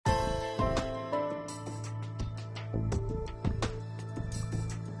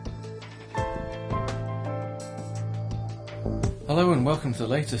Hello and welcome to the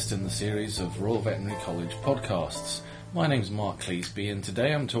latest in the series of Royal Veterinary College podcasts. My name's Mark Cleesby and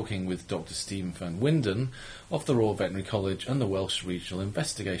today I'm talking with Dr. Stephen van Winden of the Royal Veterinary College and the Welsh Regional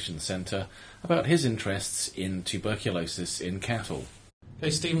Investigation Centre about his interests in tuberculosis in cattle.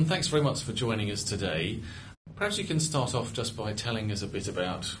 Okay, Stephen, thanks very much for joining us today. Perhaps you can start off just by telling us a bit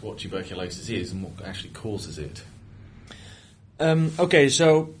about what tuberculosis is and what actually causes it.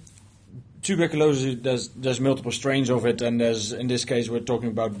 So tuberculosis, there's multiple strains of it, and in this case we're talking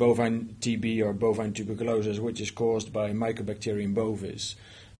about bovine TB or bovine tuberculosis, which is caused by Mycobacterium bovis.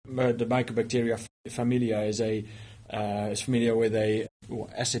 The Mycobacteria familia is familiar with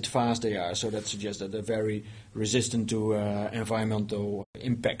acid fast they are, so that suggests that they're very resistant to environmental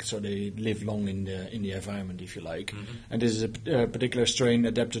impact, so they live long in the environment, if you like. Mm-hmm. And this is a particular strain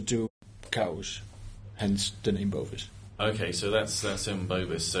adapted to cows, hence the name bovis. Okay, so that's M.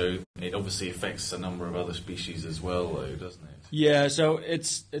 bovis. So it obviously affects a number of other species as well, though, doesn't it? Yeah, so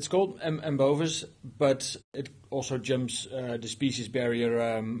it's called M. bovis, but it also jumps the species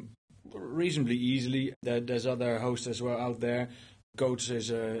barrier reasonably easily. There's other hosts as well out there. Goats is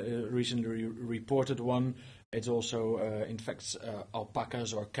a recently reported one. It also infects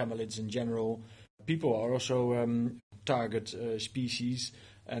alpacas or camelids in general. People are also target species,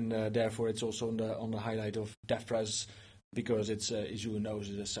 and therefore it's also on the highlight of DEFRA's, because it's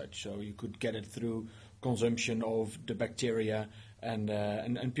zoonosis as such. So you could get it through consumption of the bacteria, and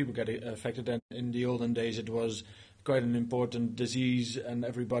people get affected. And in the olden days, it was quite an important disease, and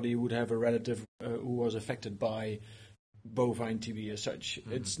everybody would have a relative who was affected by bovine TB as such.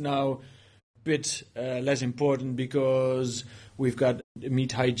 Mm-hmm. It's now a bit less important because we've got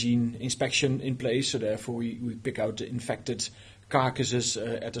meat hygiene inspection in place, so therefore we pick out the infected carcasses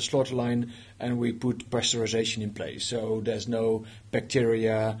at the slaughter line, and we put pasteurization in place. So there's no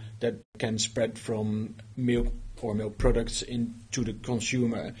bacteria that can spread from milk or milk products into the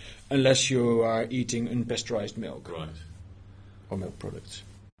consumer unless you are eating unpasteurized milk. Right. Or milk products.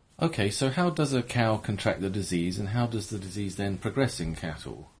 Okay, so how does a cow contract the disease, and how does the disease then progress in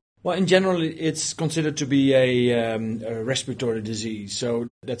cattle? Well, in general, it's considered to be a respiratory disease, so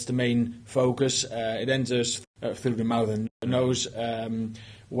that's the main focus. It enters through the mouth and the nose.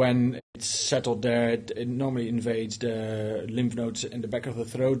 When it's settled there, it normally invades the lymph nodes in the back of the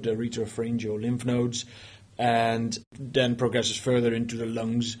throat, the retropharyngeal lymph nodes, and then progresses further into the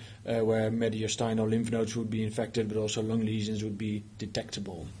lungs, where mediastinal lymph nodes would be infected, but also lung lesions would be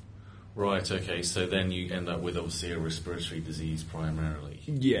detectable. Right, okay, so then you end up with obviously a respiratory disease primarily.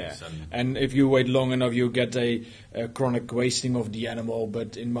 Yeah, and if you wait long enough you get a chronic wasting of the animal,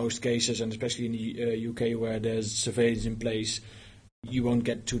 but in most cases, and especially in the UK where there's surveillance in place, you won't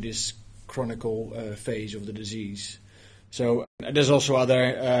get to this chronic phase of the disease. So there's also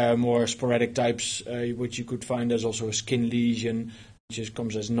other more sporadic types which you could find. There's also a skin lesion, which just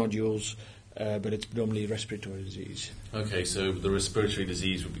comes as nodules, but it's predominantly respiratory disease. Okay, so the respiratory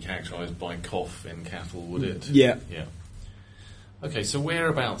disease would be characterised by cough in cattle, would it? Yeah. Yeah. Okay, so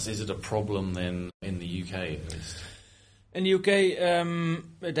whereabouts is it a problem then in the UK at least? In the UK,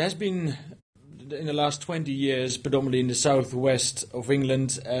 it has been in the last 20 years predominantly in the southwest of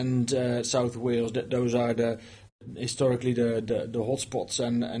England and South Wales. Those are historically the hotspots,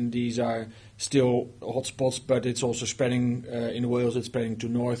 and these are still hotspots, but it's also spreading in Wales. It's spreading to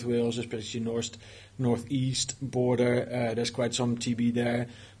North Wales, especially northeast border. There's quite some TB there.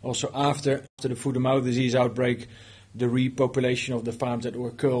 Also, after the foot-and-mouth disease outbreak, the repopulation of the farms that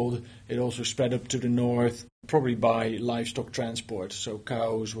were culled, it also spread up to the north, probably by livestock transport. So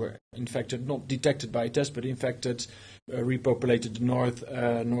cows were infected, not detected by a test, but infected, repopulated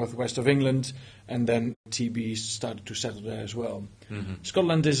the northwest of England, and then TB started to settle there as well. Mm-hmm.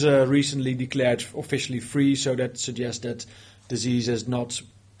 Scotland is recently declared officially free, so that suggests that disease is not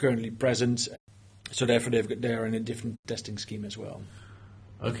currently present. So therefore they're in a different testing scheme as well.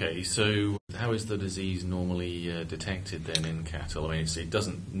 Okay, so how is the disease normally detected then in cattle? I mean, it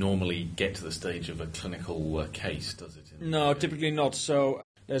doesn't normally get to the stage of a clinical case, does it? No, typically not. So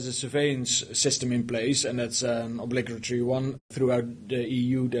there's a surveillance system in place, and that's an obligatory one. Throughout the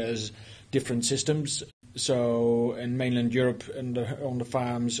EU, there's different systems. So in mainland Europe, on the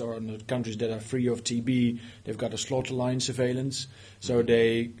farms or in the countries that are free of TB, they've got a slaughter line surveillance. So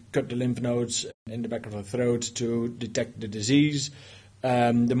they cut the lymph nodes in the back of the throat to detect the disease.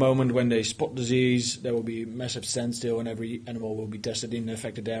 The moment when they spot disease, there will be massive standstill, and every animal will be tested in the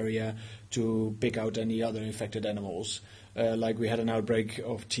affected area to pick out any other infected animals. Like we had an outbreak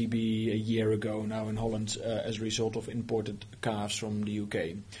of TB a year ago now in Holland as a result of imported calves from the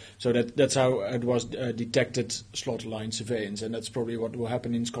UK. So that's how it was detected, slaughter line surveillance, and that's probably what will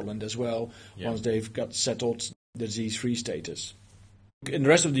happen in Scotland as well. Yeah. Once they've got settled disease-free status. In the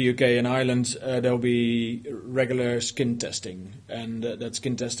rest of the UK and Ireland, there will be regular skin testing, and that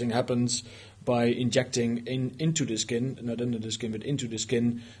skin testing happens by injecting into the skin, not under the skin, but into the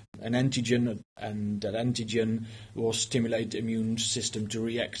skin, an antigen, and that antigen will stimulate the immune system to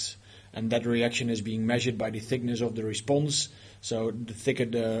react. And that reaction is being measured by the thickness of the response. So the thicker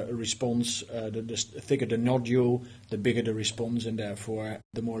the response, the thicker the nodule, the bigger the response, and therefore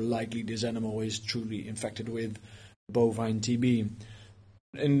the more likely this animal is truly infected with bovine TB.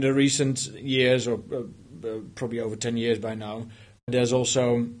 In the recent years, or probably over 10 years by now, there's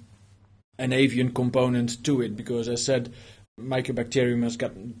also an avian component to it, because as I said, Mycobacterium has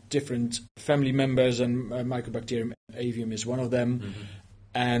got different family members, and Mycobacterium avium is one of them,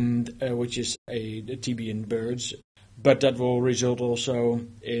 and which is a TB in birds. But that will result also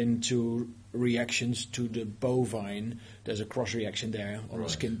into reactions to the bovine. There's a cross-reaction there on the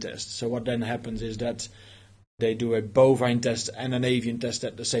skin test. So what then happens is that they do a bovine test and an avian test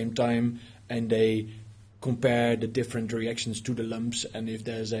at the same time, and they compare the different reactions to the lumps, and if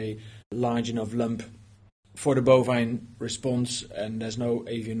there's a large enough lump for the bovine response and there's no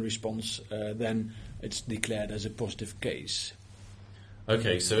avian response, then it's declared as a positive case.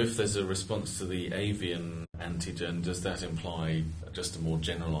 Okay, so if there's a response to the avian antigen, does that imply just a more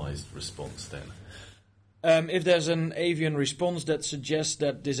generalized response then? If there's an avian response, that suggests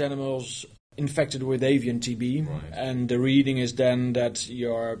that this animal's infected with avian TB, and the reading is then that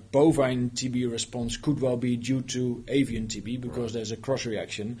your bovine TB response could well be due to avian TB, because there's a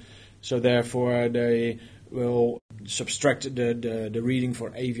cross-reaction. So therefore they will subtract the reading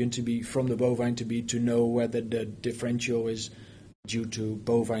for avian TB from the bovine TB to know whether the differential is due to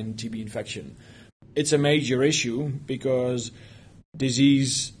bovine TB infection. It's a major issue because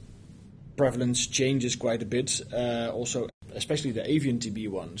disease prevalence changes quite a bit, also especially the avian TB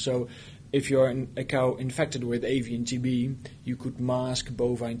one. So if you're a cow infected with avian TB, you could mask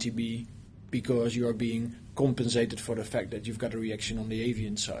bovine TB because you're being compensated for the fact that you've got a reaction on the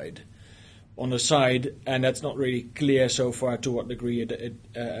avian side. On the side, and that's not really clear so far to what degree it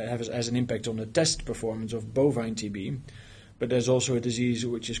has an impact on the test performance of bovine TB, but there's also a disease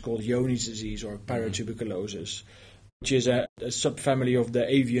which is called Johne's disease or parotuberculosis, which is a subfamily of the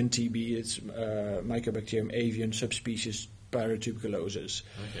avian TB. It's Mycobacterium avium subspecies parotuberculosis,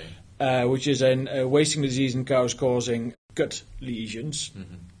 which is a wasting disease in cows causing gut lesions.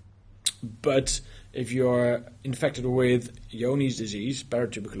 But if you're infected with Johne's disease,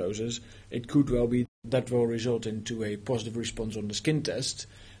 parotuberculosis, it could well be that will result into a positive response on the skin test,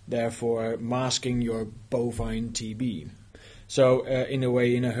 therefore masking your bovine TB. So in a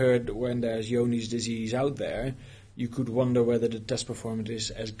way, in a herd, when there's Johne's disease out there, you could wonder whether the test performance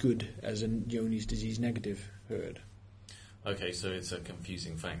is as good as a Johne's disease negative herd. Okay, so it's a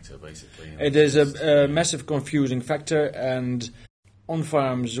confusing factor, basically. It is a massive confusing factor, and on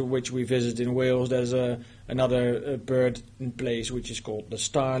farms which we visit in Wales, there's another bird in place which is called the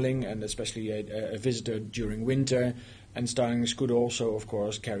starling, and especially a visitor during winter. And starlings could also, of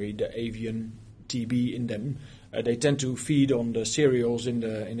course, carry the avian TB in them. They tend to feed on the cereals in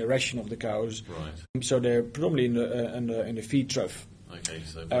the ration of the cows, so they're predominantly in the feed trough. Okay,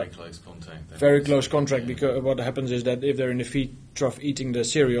 so very close contact. Then. Very close contact, because what happens is that if they're in the feed trough eating the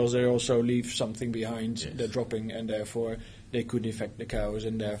cereals, they also leave something behind. They're dropping, and therefore they could infect the cows,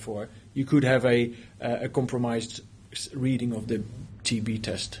 and therefore you could have a compromised reading of the TB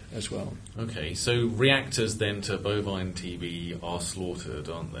test as well. Okay, so reactors then to bovine TB are slaughtered,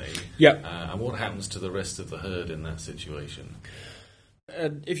 aren't they? Yeah. And what happens to the rest of the herd in that situation?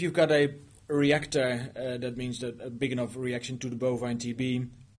 If you've got a reactor, that means that a big enough reaction to the bovine TB,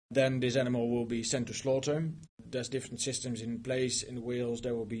 then this animal will be sent to slaughter. There's different systems in place. In Wales,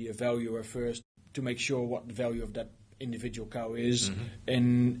 there will be a valuer first to make sure what the value of that individual cow is.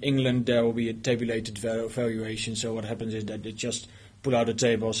 In England, there will be a tabulated valuation. So what happens is that they just pull out a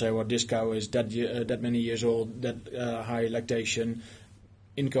table, say, well, this cow is that many years old, that high lactation,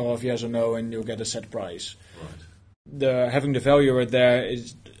 in calf, yes or no, and you'll get a set price. Having the valuer there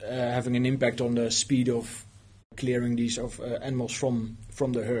is having an impact on the speed of clearing these animals from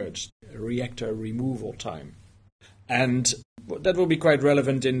the herds, reactor removal time. And that will be quite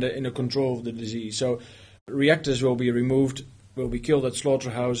relevant in the control of the disease. So reactors will be removed, will be killed at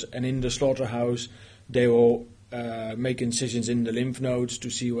slaughterhouse, and in the slaughterhouse they will make incisions in the lymph nodes to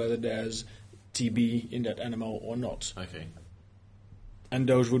see whether there's TB in that animal or not. Okay. And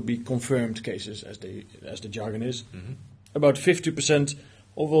those would be confirmed cases, as the jargon is. About 50%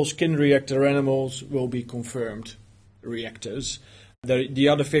 of all skin reactor animals will be confirmed reactors. The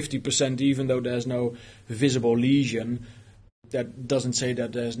other 50%, even though there's no visible lesion, that doesn't say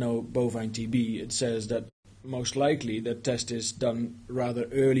that there's no bovine TB. It says that most likely that test is done rather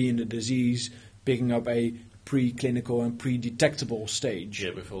early in the disease, picking up a preclinical and pre-detectable stage.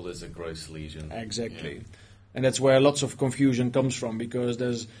 Yeah, before there's a gross lesion. Exactly. Yeah. And that's where lots of confusion comes from, because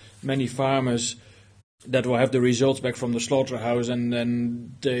there's many farmers that will have the results back from the slaughterhouse, and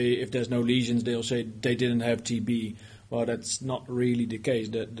then if there's no lesions, they'll say they didn't have TB. Well, that's not really the case.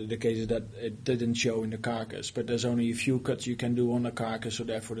 The case is that it didn't show in the carcass, but there's only a few cuts you can do on the carcass, so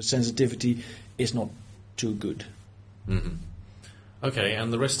therefore the sensitivity is not too good. Mm-hmm. Okay,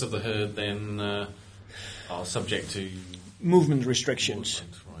 and the rest of the herd then are subject to movement restrictions.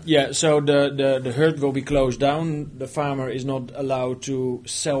 Right. Yeah, so the herd will be closed down. The farmer is not allowed to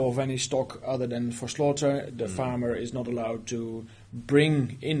sell off any stock other than for slaughter. The farmer is not allowed to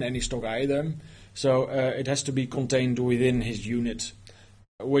bring in any stock either. So it has to be contained within his unit,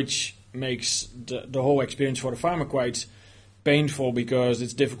 which makes the whole experience for the farmer quite painful, because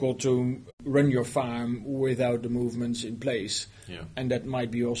it's difficult to run your farm without the movements in place. Yeah. And that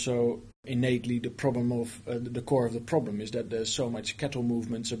might be also innately the problem of the core of the problem is that there's so much cattle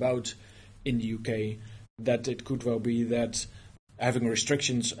movements about in the UK that it could well be that having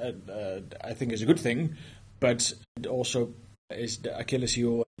restrictions I think is a good thing, but it also is the Achilles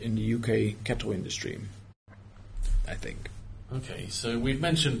heel in the UK cattle industry, I think. Okay, so we've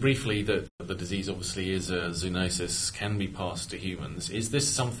mentioned briefly that the disease obviously is a zoonosis, can be passed to humans. Is this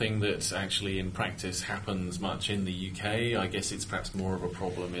something that actually in practice happens much in the UK? I guess it's perhaps more of a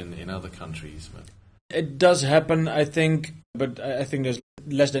problem in other countries. But it does happen, I think, but I think there's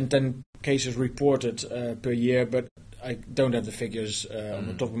less than 10 cases reported per year, but I don't have the figures on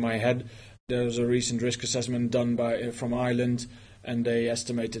the top of my head. There was a recent risk assessment done from Ireland, and they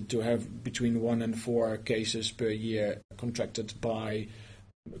estimated to have between 1 and 4 cases per year contracted by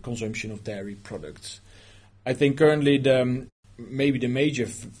consumption of dairy products. I think currently maybe the major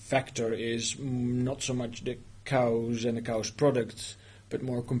factor is not so much the cows and the cows' products, but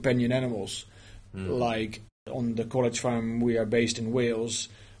more companion animals. Like on the college farm we are based in Wales,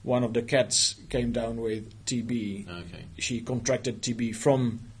 one of the cats came down with TB. Okay. She contracted TB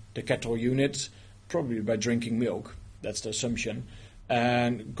from the cattle unit, probably by drinking milk. That's the assumption,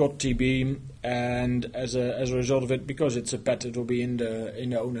 and got TB, and as a result of it, because it's a pet, it will be in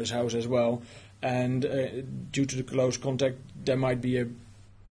the owner's house as well, and due to the close contact, there might be a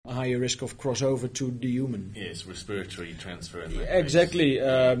higher risk of crossover to the human. Yes, respiratory transfer. Exactly,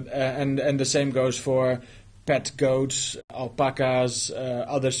 and the same goes for pet goats, alpacas,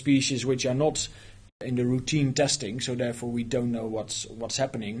 other species which are not in the routine testing, so therefore we don't know what's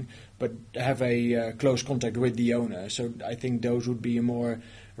happening, but have a close contact with the owner. So I think those would be a more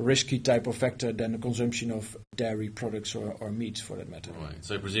risky type of factor than the consumption of dairy products or meat, for that matter. Right.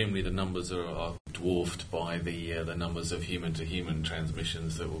 So presumably the numbers are dwarfed by the numbers of human-to-human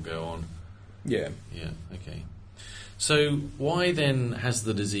transmissions that will go on. Yeah. Yeah. Okay. So why then has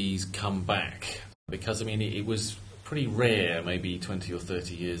the disease come back? Because I mean it was pretty rare maybe 20 or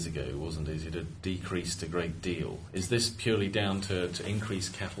 30 years ago, wasn't it? It had decreased a great deal. Is this purely down to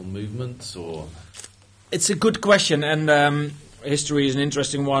increased cattle movements, or? It's a good question, and history is an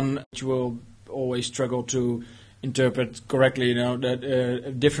interesting one which will always struggle to interpret correctly. You know,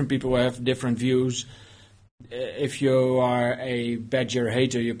 that different people have different views. If you are a badger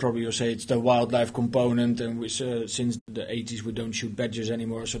hater, you probably will say it's the wildlife component, and since the 80s we don't shoot badgers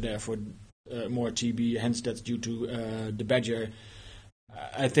anymore, so therefore more TB, hence that's due to the badger.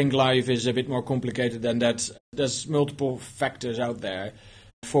 I think life is a bit more complicated than that. There's multiple factors out there.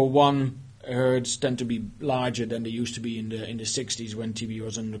 For one, herds tend to be larger than they used to be in the 60s when TB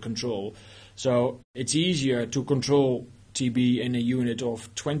was under control. So it's easier to control TB in a unit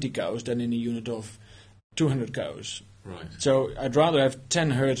of 20 cows than in a unit of 200 cows. Right. So I'd rather have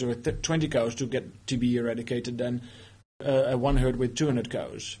 10 herds with 20 cows to get TB eradicated than one herd with 200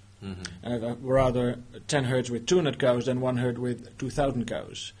 cows. Mm-hmm. Rather 10 herds with 200 cows than one herd with 2,000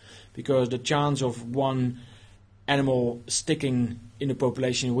 cows, because the chance of one animal sticking in a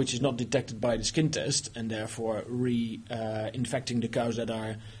population which is not detected by the skin test and therefore infecting the cows that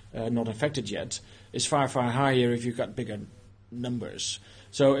are not infected yet is far, far higher if you've got bigger numbers.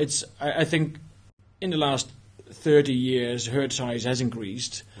 So I think in the last 30 years herd size has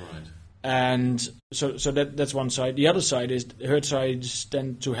increased. Right. And so that's one side. The other side is herd size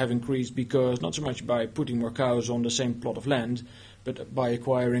tend to have increased because not so much by putting more cows on the same plot of land, but by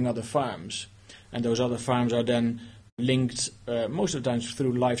acquiring other farms. And those other farms are then linked most of the times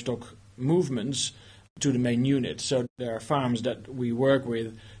through livestock movements to the main unit. So there are farms that we work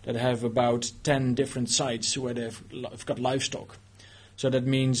with that have about 10 different sites where they've got livestock. So that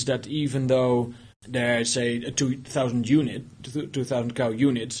means that even though there's a 2,000 cow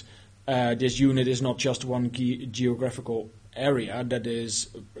unit, this unit is not just one geographical area, that is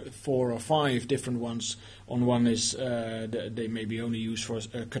 4 or 5 different ones. On one is they may be only used for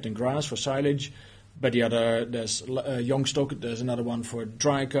cutting grass, for silage, but the other, there's young stock, there's another one for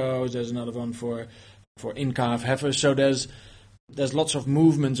dry cows, there's another one for in-calf heifers, so there's lots of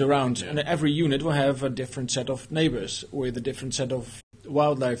movements around, and every unit will have a different set of neighbors with a different set of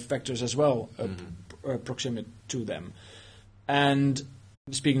wildlife factors as well, proximate to them. And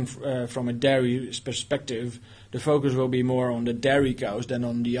speaking from a dairy perspective, the focus will be more on the dairy cows than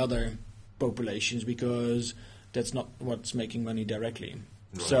on the other populations, because that's not what's making money directly.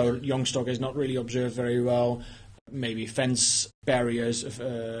 Right. So young stock is not really observed very well. Maybe fence barriers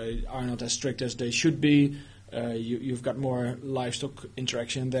are not as strict as they should be. You've got more livestock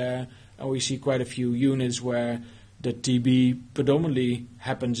interaction there. And we see quite a few units where the TB predominantly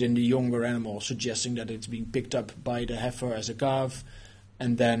happens in the younger animal, suggesting that it's being picked up by the heifer as a calf,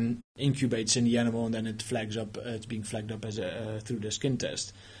 and then incubates in the animal, and then it flags up. It's being flagged up as through the skin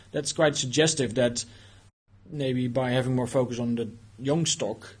test. That's quite suggestive that maybe by having more focus on the young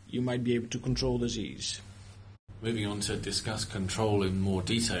stock, you might be able to control disease. Moving on to discuss control in more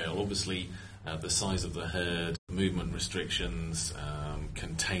detail. Obviously, the size of the herd, movement restrictions,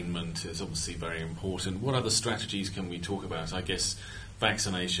 containment is obviously very important. What other strategies can we talk about? I guess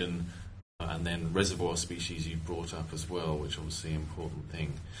vaccination and then reservoir species you brought up as well, which is obviously an important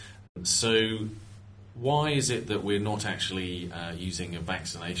thing. So why is it that we're not actually using a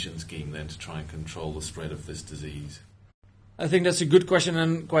vaccination scheme then to try and control the spread of this disease? I think that's a good question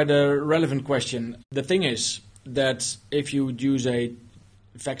and quite a relevant question. The thing is that if you would use a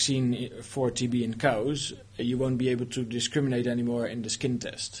vaccine for TB in cows, you won't be able to discriminate anymore in the skin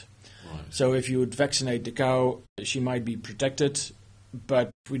test. Right. So if you would vaccinate the cow, she might be protected, but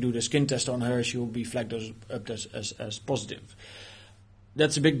if we do the skin test on her, she will be flagged as positive.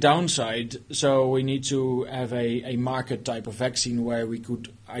 That's a big downside, so we need to have a market type of vaccine where we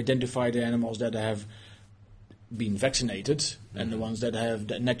could identify the animals that have been vaccinated and the ones that have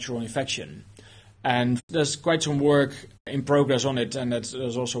the natural infection. And there's quite some work in progress on it, and that's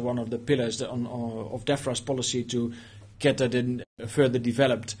also one of the pillars of DEFRA's policy to get that in further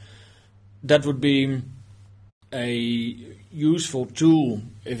developed. That would be a useful tool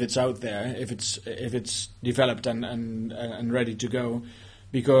if it's out there, if it's developed and ready to go,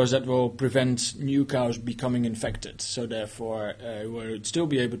 because that will prevent new cows becoming infected. So therefore, we'll still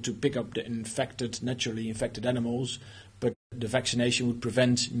be able to pick up the naturally infected animals, but the vaccination would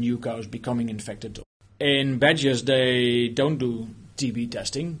prevent new cows becoming infected. In badgers, they don't do TB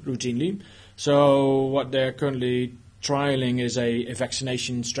testing routinely. So what they're currently trialing is a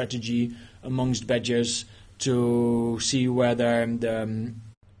vaccination strategy amongst badgers to see whether the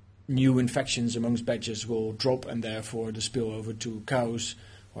new infections amongst badgers will drop, and therefore the spillover to cows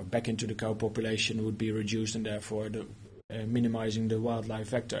or back into the cow population would be reduced, and therefore minimizing the wildlife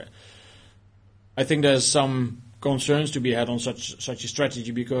factor. I think there's some concerns to be had on such a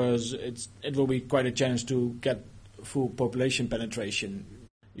strategy, because it will be quite a challenge to get full population penetration.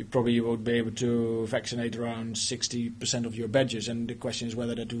 You probably would be able to vaccinate around 60% of your badgers, and the question is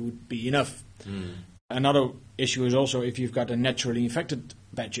whether that would be enough. Another issue is also if you've got a naturally infected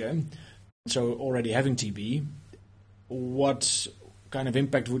badger, so already having TB, what kind of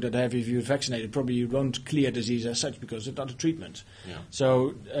impact would that have if you vaccinated? Probably you won't clear disease as such because it's not a treatment. Yeah.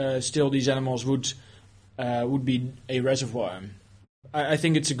 So still these animals would be a reservoir. I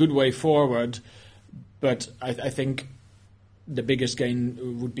think it's a good way forward, but I think the biggest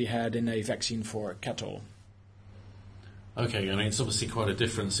gain would be had in a vaccine for cattle. Okay, I mean, it's obviously quite a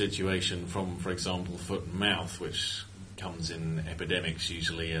different situation from, for example, foot and mouth, which comes in epidemics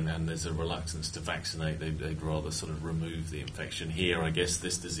usually, and there's a reluctance to vaccinate. They'd rather sort of remove the infection. Here, I guess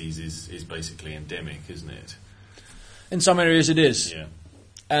this disease is basically endemic, isn't it? In some areas it is. Yeah.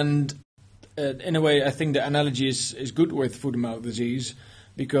 And in a way, I think the analogy is good with foot and mouth disease,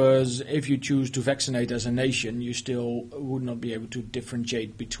 because if you choose to vaccinate as a nation, you still would not be able to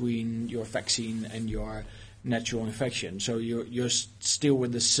differentiate between your vaccine and your natural infection. So you're still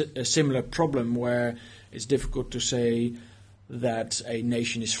with a similar problem where it's difficult to say that a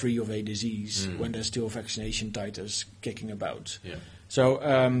nation is free of a disease when there's still vaccination titers kicking about. Yeah. So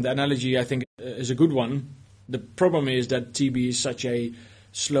the analogy, I think, is a good one. The problem is that TB is such a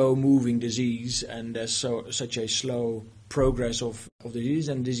slow-moving disease, and there's such a slow progress of the disease,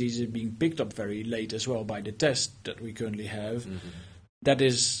 and disease is being picked up very late as well by the test that we currently have. That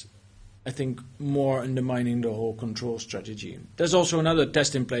is, I think, more undermining the whole control strategy. There's also another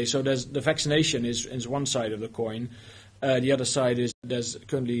test in place. So there's the vaccination is one side of the coin, The other side is there's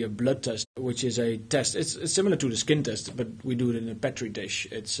currently a blood test, which is a test. It's similar to the skin test, but we do it in a petri dish.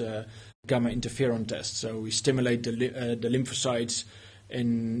 It's a gamma interferon test. So we stimulate the lymphocytes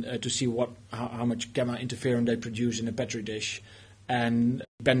to see how much gamma interferon they produce in a petri dish, and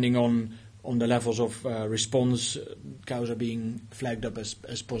depending on the levels of response, cows are being flagged up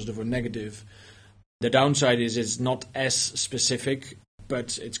as positive or negative. The downside is it's not as specific,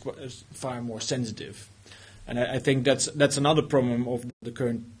 but it's far more sensitive. And I think that's another problem of the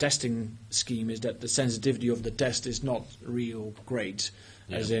current testing scheme, is that the sensitivity of the test is not real great.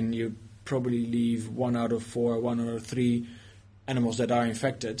 Yeah. As in, you probably leave 1 out of 4, 1 out of 3 animals that are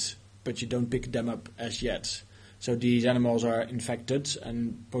infected, but you don't pick them up as yet. So these animals are infected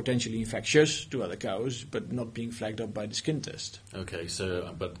and potentially infectious to other cows, but not being flagged up by the skin test. Okay,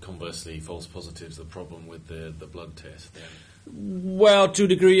 but conversely, false positives are the problem with the blood test then? Well, to a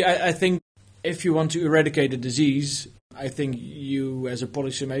degree, I think if you want to eradicate a disease, I think you as a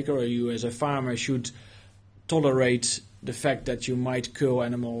policymaker or you as a farmer should tolerate the fact that you might kill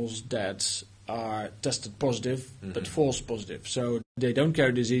animals that are tested positive, but false positive. So they don't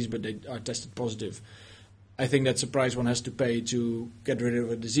carry disease, but they are tested positive. I think that's a price one has to pay to get rid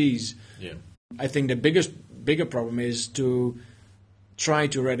of a disease. Yeah. I think the bigger problem is to try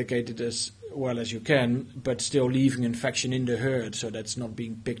to eradicate it as well as you can, but still leaving infection in the herd, so that's not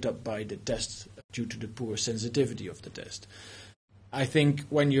being picked up by the test due to the poor sensitivity of the test. I think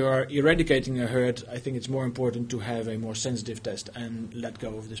when you're eradicating a herd, I think it's more important to have a more sensitive test and let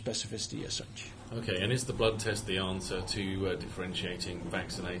go of the specificity as such. Okay, and is the blood test the answer to differentiating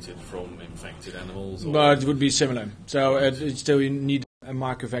vaccinated from infected animals? But it would be similar. So still you need a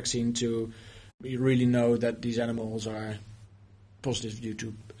marker vaccine to really know that these animals are positive due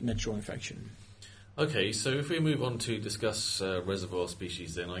to natural infection. Okay, so if we move on to discuss reservoir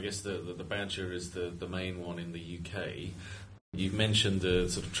species, then I guess the badger is the main one in the UK. You've mentioned the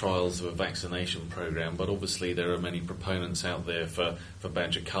sort of trials of a vaccination program, but obviously there are many proponents out there for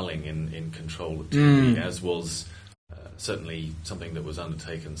badger culling in control of TB, as was certainly something that was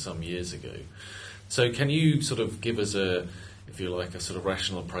undertaken some years ago. So can you sort of give us if you like, a sort of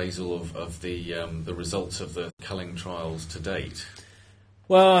rational appraisal of the results of the culling trials to date?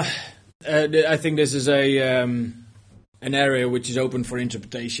 Well, I think this is an area which is open for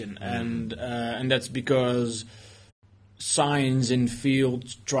interpretation, and that's because science in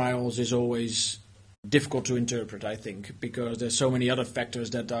field trials is always difficult to interpret, I think, because there's so many other factors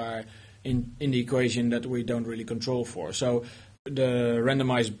that are in the equation that we don't really control for. So the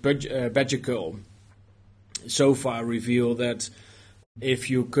randomized badger cull so far reveal that if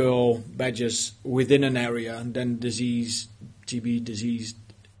you cull badgers within an area, then TB disease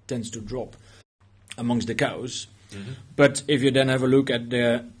tends to drop amongst the cows. But if you then have a look at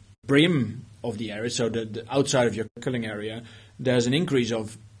the brim of the area, so the outside of your culling area, there's an increase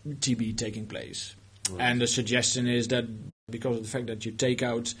of TB taking place. Right. And the suggestion is that because of the fact that you take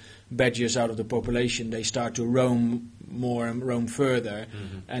out badgers out of the population, they start to roam more and roam further,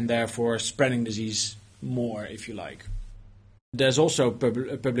 and therefore spreading disease more, if you like. There's also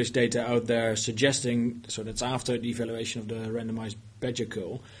published data out there suggesting, so that's after the evaluation of the randomized badger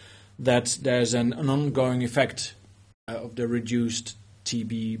cull, that there's an ongoing effect of the reduced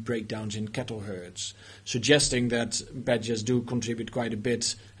TB breakdowns in cattle herds, suggesting that badgers do contribute quite a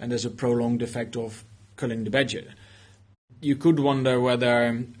bit, and there's a prolonged effect of culling the badger. You could wonder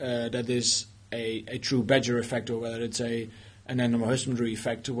whether that is a true badger effect or whether it's an animal husbandry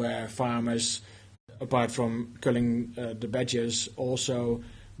effect where farmers, apart from culling the badgers, also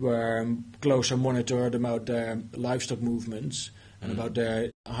were closer monitored about their livestock movements and about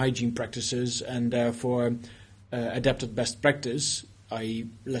their hygiene practices, and therefore adapted best practice, i.e.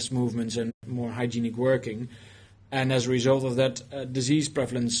 less movements and more hygienic working, and as a result of that, disease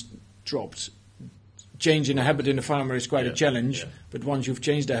prevalence dropped. Changing a habit in the farmer is quite a challenge, but once you've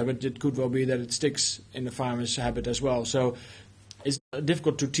changed the habit, it could well be that it sticks in the farmer's habit as well. So it's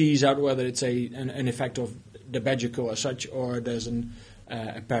difficult to tease out whether it's an effect of the badger cull as such, or there's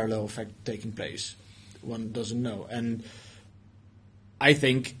a parallel effect taking place. One doesn't know. And I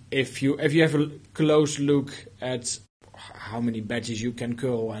think if you have a close look at how many badgers you can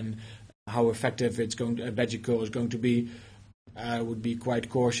cull and how effective a badger cull is going to be, I would be quite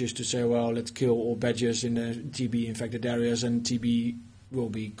cautious to say, well, let's kill all badgers in the TB-infected areas and TB will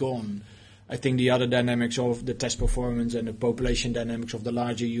be gone. I think the other dynamics of the test performance and the population dynamics of the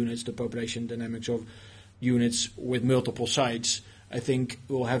larger units, the population dynamics of units with multiple sites, I think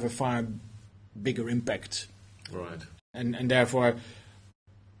will have a far bigger impact. Right. And therefore,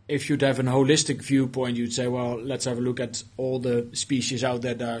 if you'd have a holistic viewpoint, you'd say, well, let's have a look at all the species out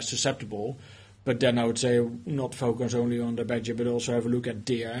there that are susceptible. But then I would say not focus only on the badger, but also have a look at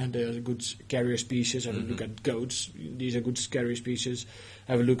deer. They're good carrier species. Have a look at goats. These are good carrier species.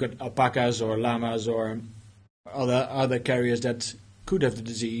 Have a look at alpacas or llamas or other carriers that could have the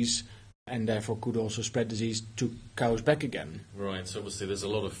disease and therefore could also spread disease to cows back again. Right, so obviously there's a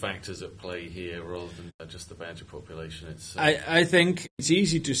lot of factors at play here rather than just the badger population. I think it's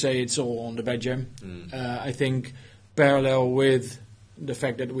easy to say it's all on the badger. I think parallel with the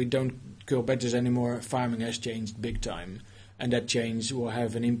fact that we don't kill badgers anymore, farming has changed big time, and that change will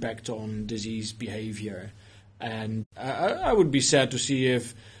have an impact on disease behavior. And I would be sad to see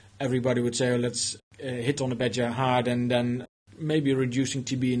if everybody would say, let's hit on the badger hard and then maybe reducing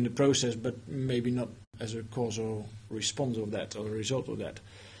TB in the process, but maybe not as a causal response of that or a result of that.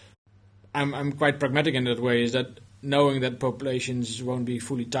 I'm quite pragmatic in that way, is that knowing that populations won't be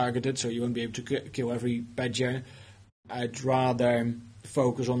fully targeted, so you won't be able to kill every badger, I'd rather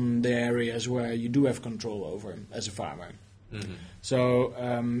focus on the areas where you do have control over as a farmer. So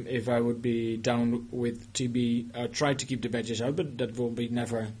if I would be down with TB, I'd try to keep the badgers out, but that will be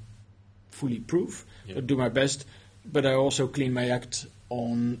never fully proof. I'd do my best, but I also clean my act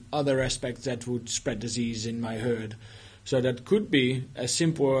on other aspects that would spread disease in my herd. So that could be as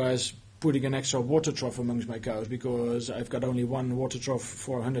simple as putting an extra water trough amongst my cows, because I've got only one water trough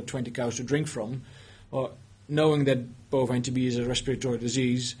for 120 cows to drink from, or knowing that bovine TB is a respiratory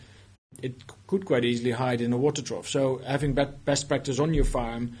disease, it could quite easily hide in a water trough. So having best practice on your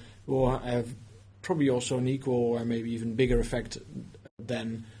farm will have probably also an equal or maybe even bigger effect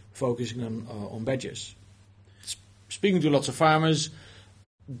than focusing on badgers. Speaking to lots of farmers,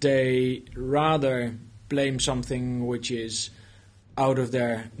 they rather blame something which is out of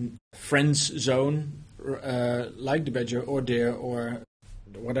their friend's zone, like the badger or deer or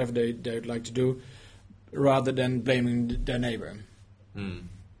whatever they'd like to do, rather than blaming their neighbor.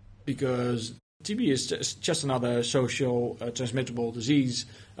 Because TB is just another social transmittable disease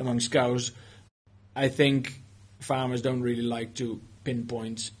amongst cows. I think farmers don't really like to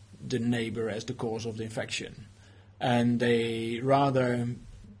pinpoint the neighbor as the cause of the infection. And they rather,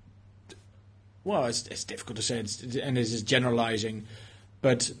 well, it's difficult to say, and this is generalizing,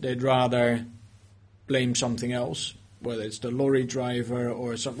 but they'd rather blame something else, whether it's the lorry driver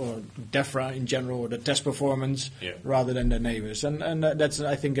or DEFRA in general, or the test performance, rather than their neighbors. And that's,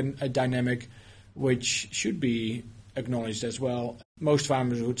 I think, a dynamic which should be acknowledged as well. Most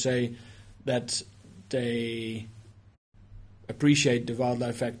farmers would say that they appreciate the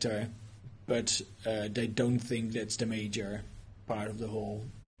wildlife factor, but they don't think that's the major part of the whole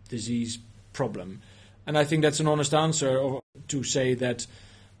disease problem. And I think that's an honest answer to say that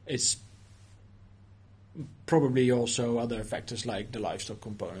it's probably also other factors like the livestock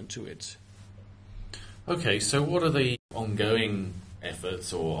component to it. Okay, so what are the ongoing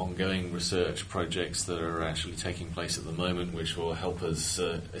efforts or ongoing research projects that are actually taking place at the moment which will help us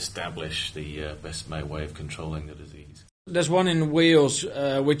establish the best way of controlling the disease? There's one in Wales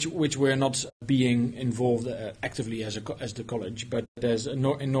which we're not being involved actively as the college, but there's in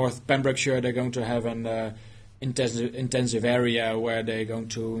North Pembrokeshire they're going to have an intensive area where they're going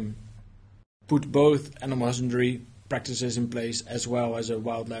to put both animal husbandry practices in place as well as a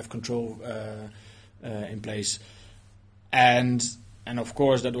wildlife control in place, and of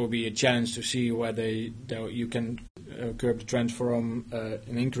course that will be a challenge to see whether you can curb the trend from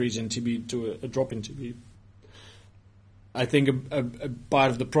an increase in TB to a drop in TB. I think a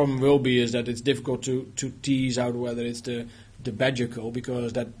part of the problem will be is that it's difficult to tease out whether it's the badger kill,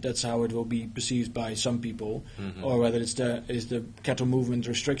 because that's how it will be perceived by some people, or whether it's the cattle movement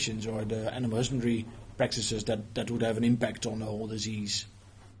restrictions or the animal husbandry practices that would have an impact on the whole disease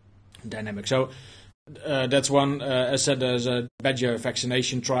dynamic. So that's one. As said, there's a badger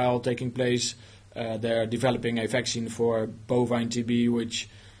vaccination trial taking place. They're developing a vaccine for bovine TB, which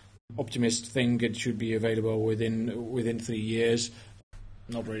optimists think it should be available within 3 years.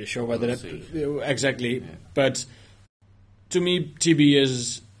 Not really sure whether exactly, but to me, TB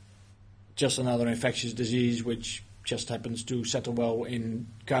is just another infectious disease which just happens to settle well in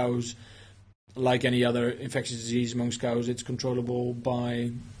cows. Like any other infectious disease amongst cows, it's controllable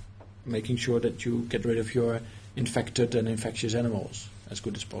by making sure that you get rid of your infected and infectious animals as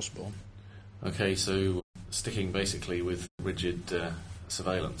good as possible. Okay, so sticking basically with rigid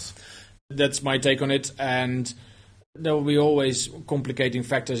surveillance. That's my take on it, and there will be always complicating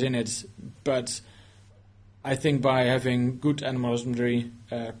factors in it, but I think by having good animal husbandry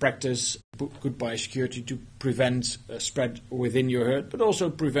practice, good biosecurity to prevent spread within your herd, but also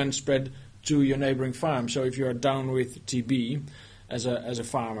prevent spread to your neighboring farm. So if you're down with TB as a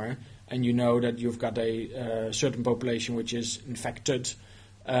farmer, and you know that you've got a certain population which is infected,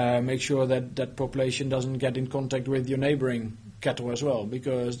 make sure that that population doesn't get in contact with your neighboring cattle as well,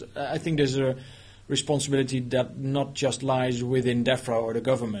 because I think there's a responsibility that not just lies within DEFRA or the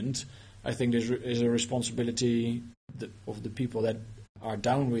government. I think there is a responsibility of the people that are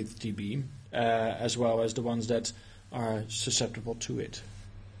down with TB, as well as the ones that are susceptible to it.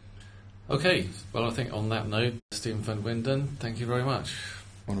 Okay, well, I think on that note, Stephen van Winden, thank you very much.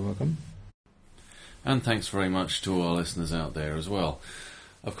 You're welcome. And thanks very much to all our listeners out there as well.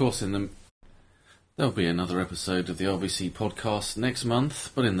 Of course, there'll be another episode of the RVC podcast next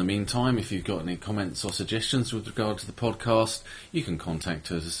month, but in the meantime, if you've got any comments or suggestions with regard to the podcast, you can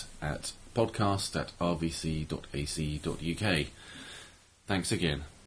contact us at podcast@rvc.ac.uk. Thanks again.